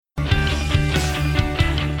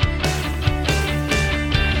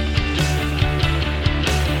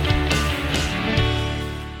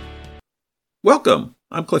Welcome.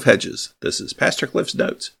 I'm Cliff Hedges. This is Pastor Cliff's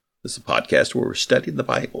Notes. This is a podcast where we're studying the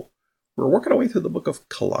Bible. We're working our way through the book of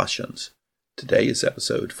Colossians. Today is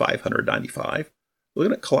episode 595,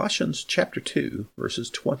 looking at Colossians chapter 2,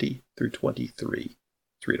 verses 20 through 23.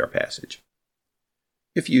 Let's read our passage.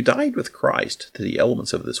 If you died with Christ to the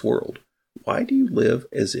elements of this world, why do you live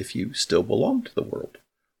as if you still belong to the world?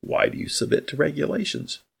 Why do you submit to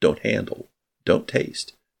regulations? Don't handle, don't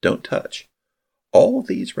taste, don't touch. All of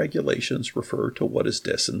these regulations refer to what is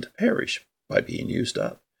destined to perish by being used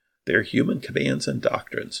up. They are human commands and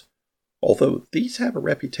doctrines. Although these have a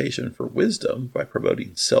reputation for wisdom by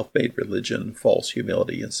promoting self-made religion, false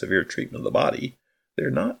humility, and severe treatment of the body, they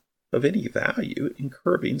are not of any value in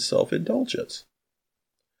curbing self-indulgence.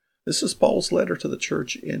 This is Paul's letter to the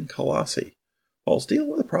church in Colossae. Paul's dealing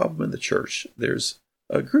with a problem in the church. There's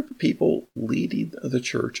a group of people leading the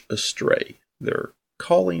church astray. They're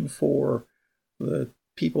calling for the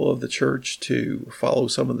people of the church to follow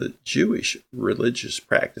some of the Jewish religious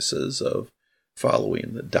practices of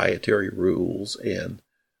following the dietary rules and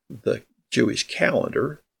the Jewish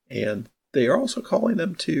calendar, and they are also calling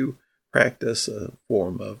them to practice a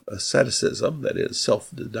form of asceticism, that is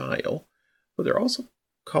self-denial, but they're also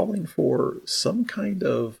calling for some kind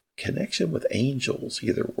of connection with angels,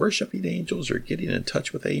 either worshiping angels or getting in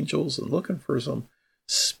touch with angels and looking for some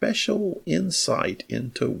special insight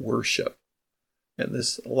into worship. And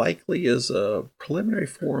this likely is a preliminary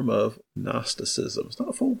form of Gnosticism. It's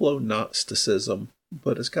not full-blown Gnosticism,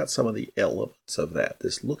 but it's got some of the elements of that.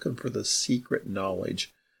 This looking for the secret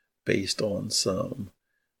knowledge based on some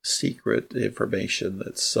secret information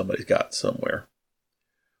that somebody's got somewhere.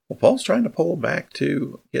 Well, Paul's trying to pull them back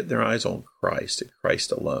to getting their eyes on Christ and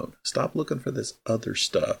Christ alone. Stop looking for this other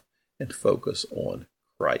stuff and focus on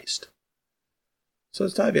Christ. So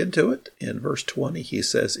let's dive into it. In verse 20, he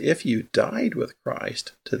says, if you died with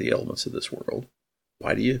Christ to the elements of this world,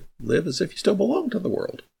 why do you live as if you still belong to the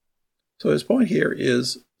world? So his point here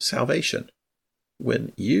is salvation.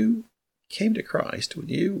 When you came to Christ, when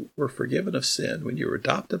you were forgiven of sin, when you were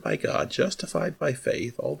adopted by God, justified by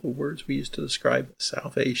faith, all the words we use to describe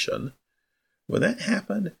salvation, when that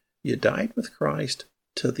happened, you died with Christ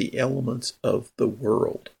to the elements of the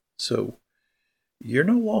world. So you're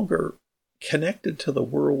no longer connected to the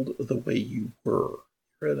world the way you were.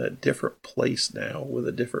 You're in a different place now with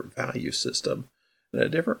a different value system and a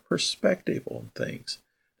different perspective on things.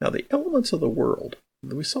 Now, the elements of the world,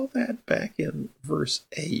 we saw that back in verse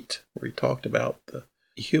 8, where he talked about the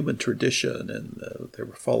human tradition and they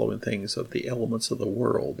were following things of the elements of the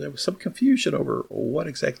world. There was some confusion over what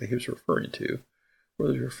exactly he was referring to.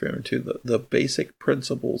 Whether he was referring to the basic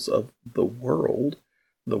principles of the world,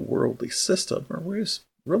 the worldly system, or where he's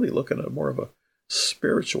really looking at more of a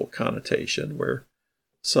spiritual connotation, where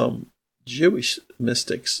some Jewish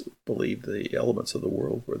mystics believed the elements of the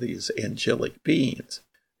world were these angelic beings.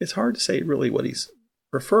 It's hard to say really what he's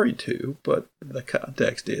referring to, but the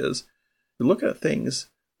context is you're looking at things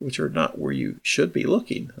which are not where you should be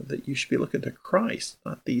looking, that you should be looking to Christ,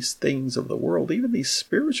 not these things of the world, even these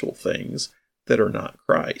spiritual things that are not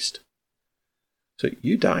Christ. So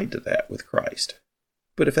you died to that with Christ.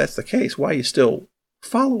 But if that's the case, why are you still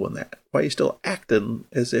following that? Why are you still acting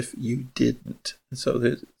as if you didn't? And so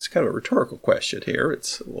it's kind of a rhetorical question here.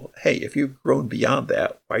 It's, well, hey, if you've grown beyond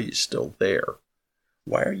that, why are you still there?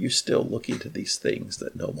 Why are you still looking to these things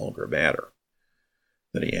that no longer matter?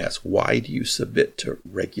 Then he asks, why do you submit to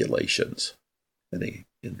regulations? And he,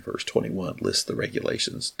 in verse 21, lists the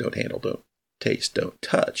regulations: don't handle, don't taste, don't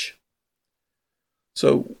touch.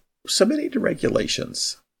 So submitting to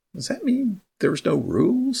regulations, does that mean there's no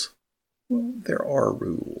rules? Well, there are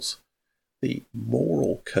rules. The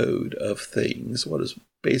moral code of things, what is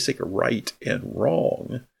basic right and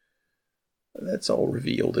wrong, that's all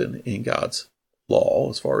revealed in God's law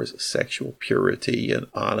as far as sexual purity and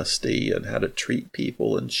honesty and how to treat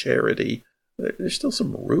people and charity. There's still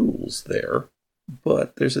some rules there,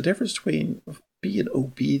 but there's a difference between being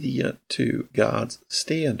obedient to God's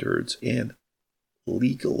standards and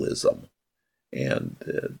legalism.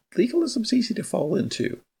 And legalism is easy to fall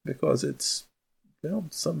into because it's, well,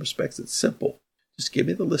 in some respects it's simple. Just give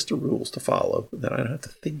me the list of rules to follow, and then I don't have to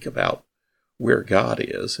think about where God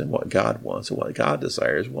is and what God wants and what God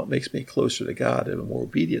desires, what makes me closer to God and more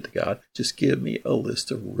obedient to God. Just give me a list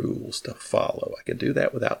of rules to follow. I can do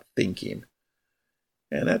that without thinking.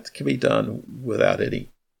 And that can be done without any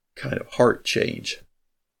kind of heart change.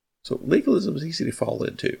 So legalism is easy to fall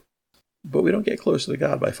into. But we don't get closer to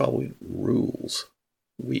God by following rules.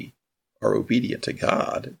 We are obedient to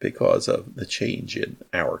God because of the change in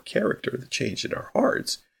our character, the change in our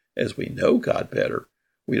hearts. As we know God better,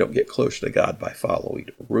 we don't get closer to God by following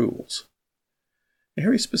rules. And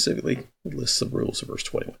here he specifically lists some rules in verse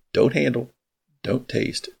 21. Don't handle, don't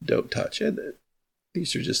taste, don't touch. And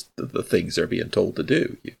these are just the things they're being told to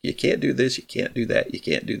do. You can't do this, you can't do that, you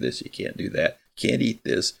can't do this, you can't do that, you can't eat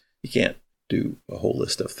this, you can't do a whole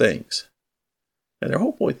list of things. And their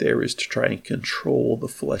whole point there is to try and control the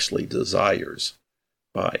fleshly desires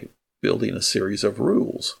by building a series of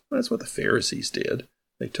rules. That's what the Pharisees did.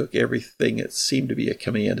 They took everything that seemed to be a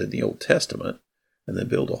command in the Old Testament and then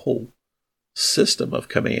built a whole system of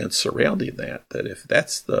commands surrounding that if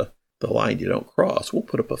that's the line you don't cross, we'll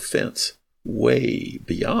put up a fence way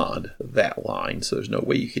beyond that line, so there's no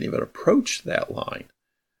way you can even approach that line.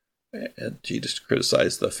 And Jesus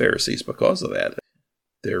criticized the Pharisees because of that.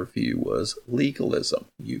 Their view was legalism.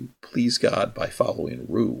 You please God by following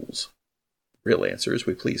rules. Real answer is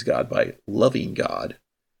we please God by loving God,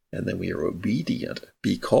 and then we are obedient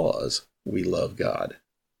because we love God.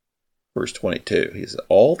 Verse 22, he says,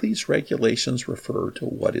 all these regulations refer to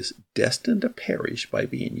what is destined to perish by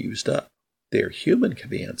being used up. They are human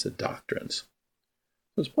commands and doctrines.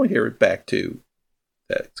 So his point here is back to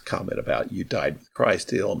that comment about you died with Christ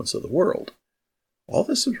to the elements of the world. All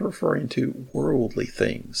this is referring to worldly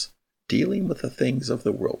things, dealing with the things of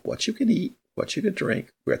the world, what you can eat, what you can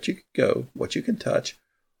drink, where you can go, what you can touch,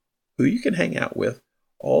 who you can hang out with.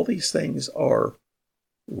 All these things are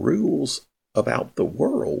rules about the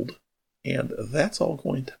world, and that's all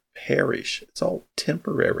going to perish. It's all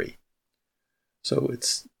temporary. So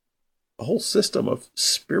it's a whole system of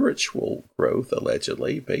spiritual growth,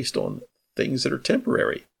 allegedly, based on things that are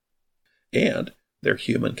temporary. And they're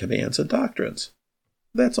human commands and doctrines.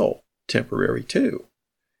 That's all temporary too.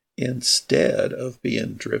 Instead of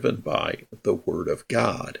being driven by the Word of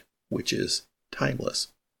God, which is timeless,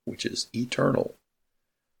 which is eternal.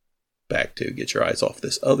 Back to get your eyes off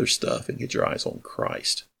this other stuff and get your eyes on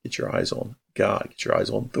Christ. Get your eyes on God. Get your eyes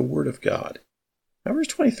on the Word of God. Now, verse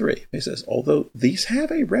 23, he says, although these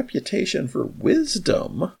have a reputation for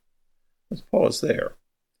wisdom, let's pause there.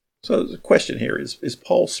 So the question here is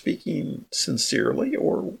Paul speaking sincerely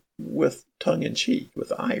or with tongue-in-cheek,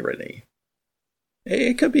 with irony?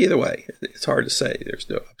 It could be either way. It's hard to say. There's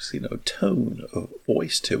obviously no tone of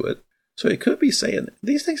voice to it. So he could be saying,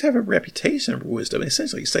 these things have a reputation for wisdom.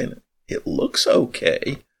 Essentially he's saying, it looks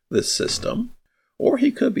okay, this system. Or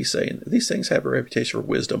he could be saying, these things have a reputation for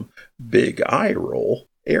wisdom, big eye roll,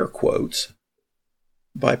 air quotes,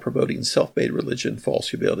 by promoting self-made religion, false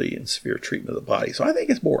humility, and severe treatment of the body. So I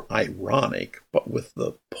think it's more ironic, but with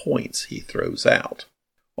the points he throws out.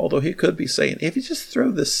 Although he could be saying, if you just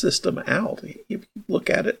throw this system out, if you look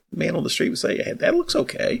at it, man on the street would say, hey, that looks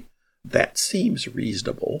okay. That seems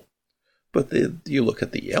reasonable. But then you look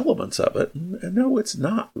at the elements of it, and no, it's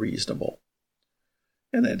not reasonable.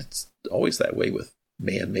 And then it's always that way with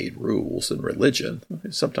man-made rules and religion.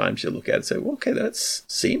 Sometimes you look at it and say, well, okay, that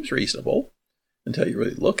seems reasonable, until you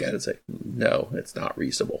really look at it and say, no, it's not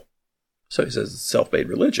reasonable. So he says it's self-made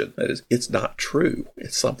religion. That is, it's not true.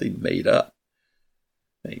 It's something made up.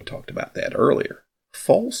 And he talked about that earlier.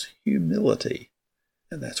 False humility.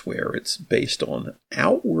 And that's where it's based on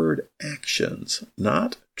outward actions,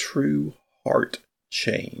 not true heart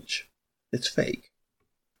change. It's fake.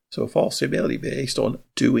 So false humility based on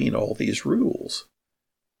doing all these rules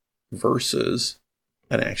versus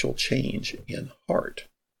an actual change in heart.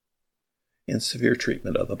 And severe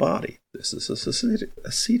treatment of the body. This is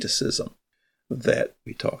asceticism that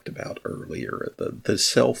we talked about earlier, the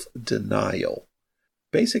self-denial.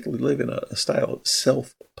 Basically live in a style of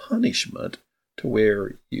self-punishment to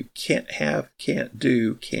where you can't have, can't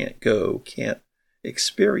do, can't go, can't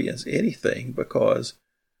experience anything because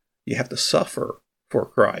you have to suffer for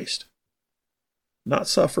Christ. Not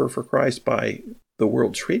suffer for Christ by the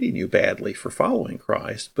world treating you badly for following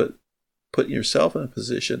Christ, but putting yourself in a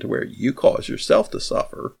position to where you cause yourself to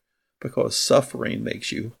suffer because suffering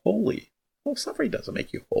makes you holy. Well, suffering doesn't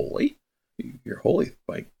make you holy. You're holy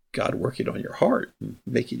by God working on your heart and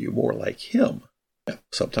making you more like Him. Now,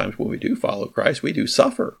 sometimes when we do follow Christ, we do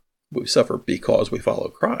suffer. We suffer because we follow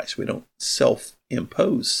Christ. We don't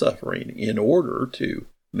self-impose suffering in order to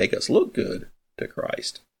make us look good to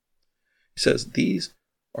Christ. He says, these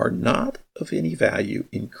are not of any value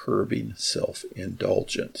in curbing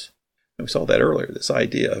self-indulgence. And we saw that earlier, this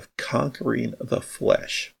idea of conquering the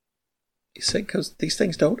flesh. He said, because these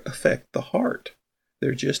things don't affect the heart.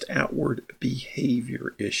 They're just outward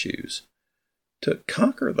behavior issues. To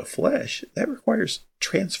conquer the flesh, that requires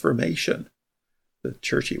transformation. The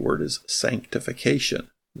churchy word is sanctification,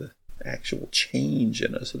 the actual change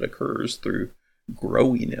in us that occurs through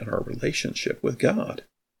growing in our relationship with God.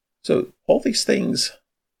 So all these things,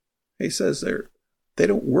 he says, they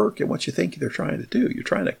don't work in what you think they're trying to do. You're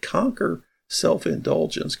trying to conquer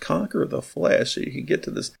self-indulgence, conquer the flesh so you can get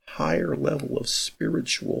to this higher level of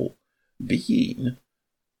spiritual being.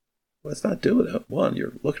 Well, it's not doing it. One,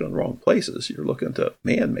 you're looking in the wrong places. You're looking to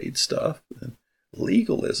man-made stuff and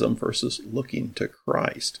legalism versus looking to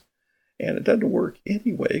Christ. And it doesn't work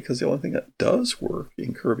anyway, because the only thing that does work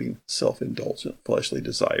in curbing self-indulgent fleshly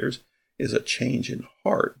desires is a change in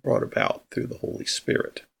heart brought about through the Holy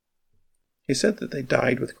Spirit. He said that they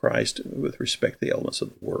died with Christ with respect to the elements of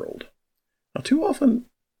the world. Now, too often,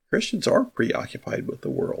 Christians are preoccupied with the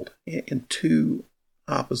world in two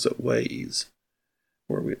opposite ways,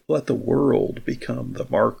 where we let the world become the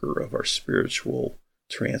marker of our spiritual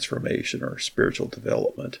transformation or spiritual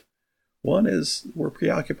development. One is we're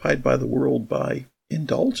preoccupied by the world by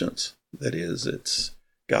indulgence. That is, it's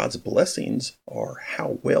God's blessings are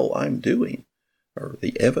how well I'm doing, or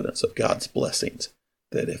the evidence of God's blessings.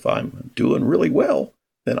 That if I'm doing really well,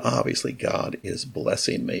 then obviously God is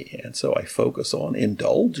blessing me. And so I focus on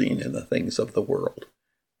indulging in the things of the world.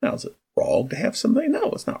 Now, is it wrong to have something?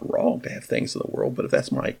 No, it's not wrong to have things in the world. But if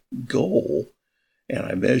that's my goal, and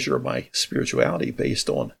I measure my spirituality based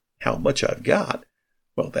on how much I've got,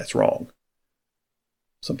 well, that's wrong.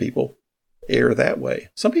 Some people err that way.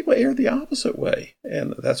 Some people err the opposite way.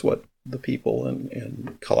 And that's what the people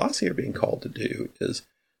in Colossae are being called to do, is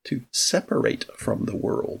to separate from the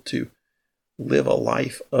world, to live a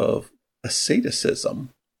life of asceticism.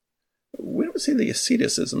 We don't see the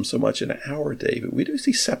asceticism so much in our day, but we do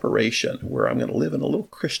see separation, where I'm going to live in a little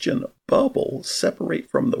Christian bubble, separate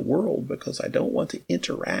from the world, because I don't want to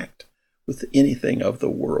interact with anything of the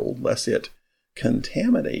world, lest it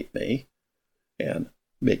contaminate me and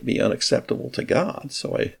make me unacceptable to God.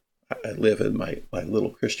 So I live in my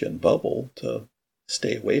little Christian bubble to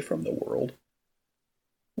stay away from the world.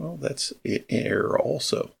 Well, that's an error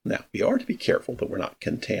also. Now, we are to be careful that we're not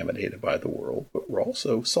contaminated by the world, but we're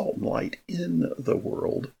also salt and light in the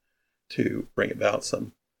world to bring about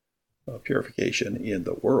some purification in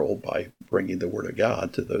the world by bringing the Word of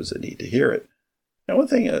God to those that need to hear it. Now, one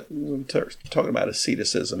thing, we were talking about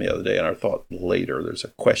asceticism the other day, and I thought later there's a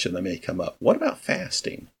question that may come up. What about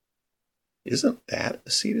fasting? Isn't that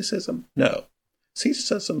asceticism? No.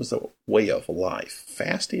 Asceticism is a way of life.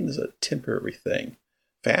 Fasting is a temporary thing.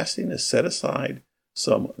 Fasting is set aside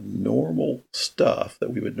some normal stuff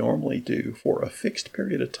that we would normally do for a fixed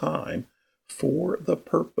period of time for the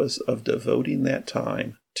purpose of devoting that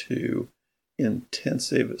time to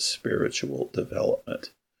intensive spiritual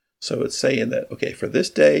development. So it's saying that, okay, for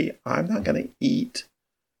this day, I'm not going to eat,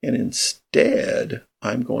 and instead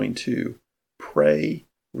I'm going to pray,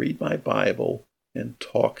 read my Bible, and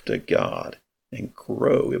talk to God and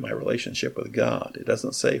grow in my relationship with God. It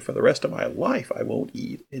doesn't say for the rest of my life I won't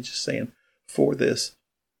eat. It's just saying for this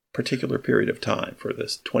particular period of time, for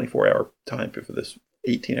this 24-hour time, for this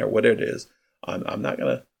 18-hour, whatever it is, I'm not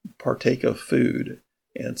going to partake of food.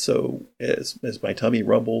 And so as my tummy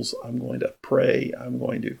rumbles, I'm going to pray. I'm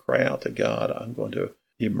going to cry out to God. I'm going to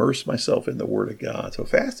immerse myself in the Word of God. So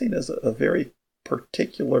fasting is a very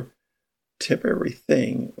particular, temporary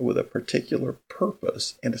thing with a particular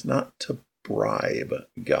purpose, and it's not to bribe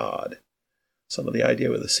God. Some of the idea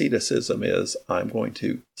with asceticism is I'm going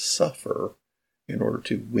to suffer in order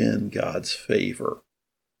to win God's favor.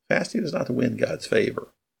 Fasting is not to win God's favor.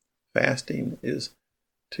 Fasting is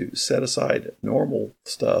to set aside normal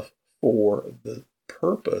stuff for the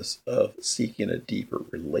purpose of seeking a deeper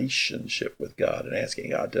relationship with God and asking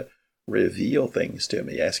God to reveal things to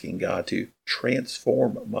me, asking God to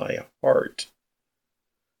transform my heart.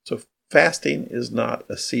 So fasting is not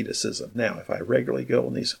asceticism. Now, if I regularly go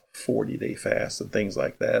on these 40-day fasts and things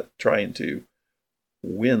like that, trying to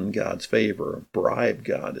win God's favor, bribe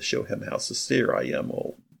God to show him how sincere I am,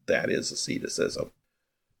 well, that is asceticism.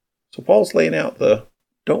 So Paul's laying out the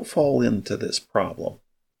don't fall into this problem.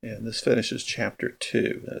 And this finishes chapter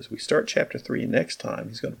 2. As we start chapter 3 next time,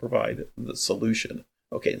 he's going to provide the solution.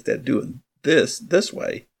 Okay, instead of doing this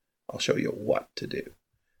way, I'll show you what to do.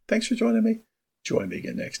 Thanks for joining me. Join me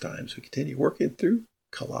again next time as we continue working through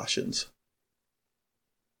Colossians.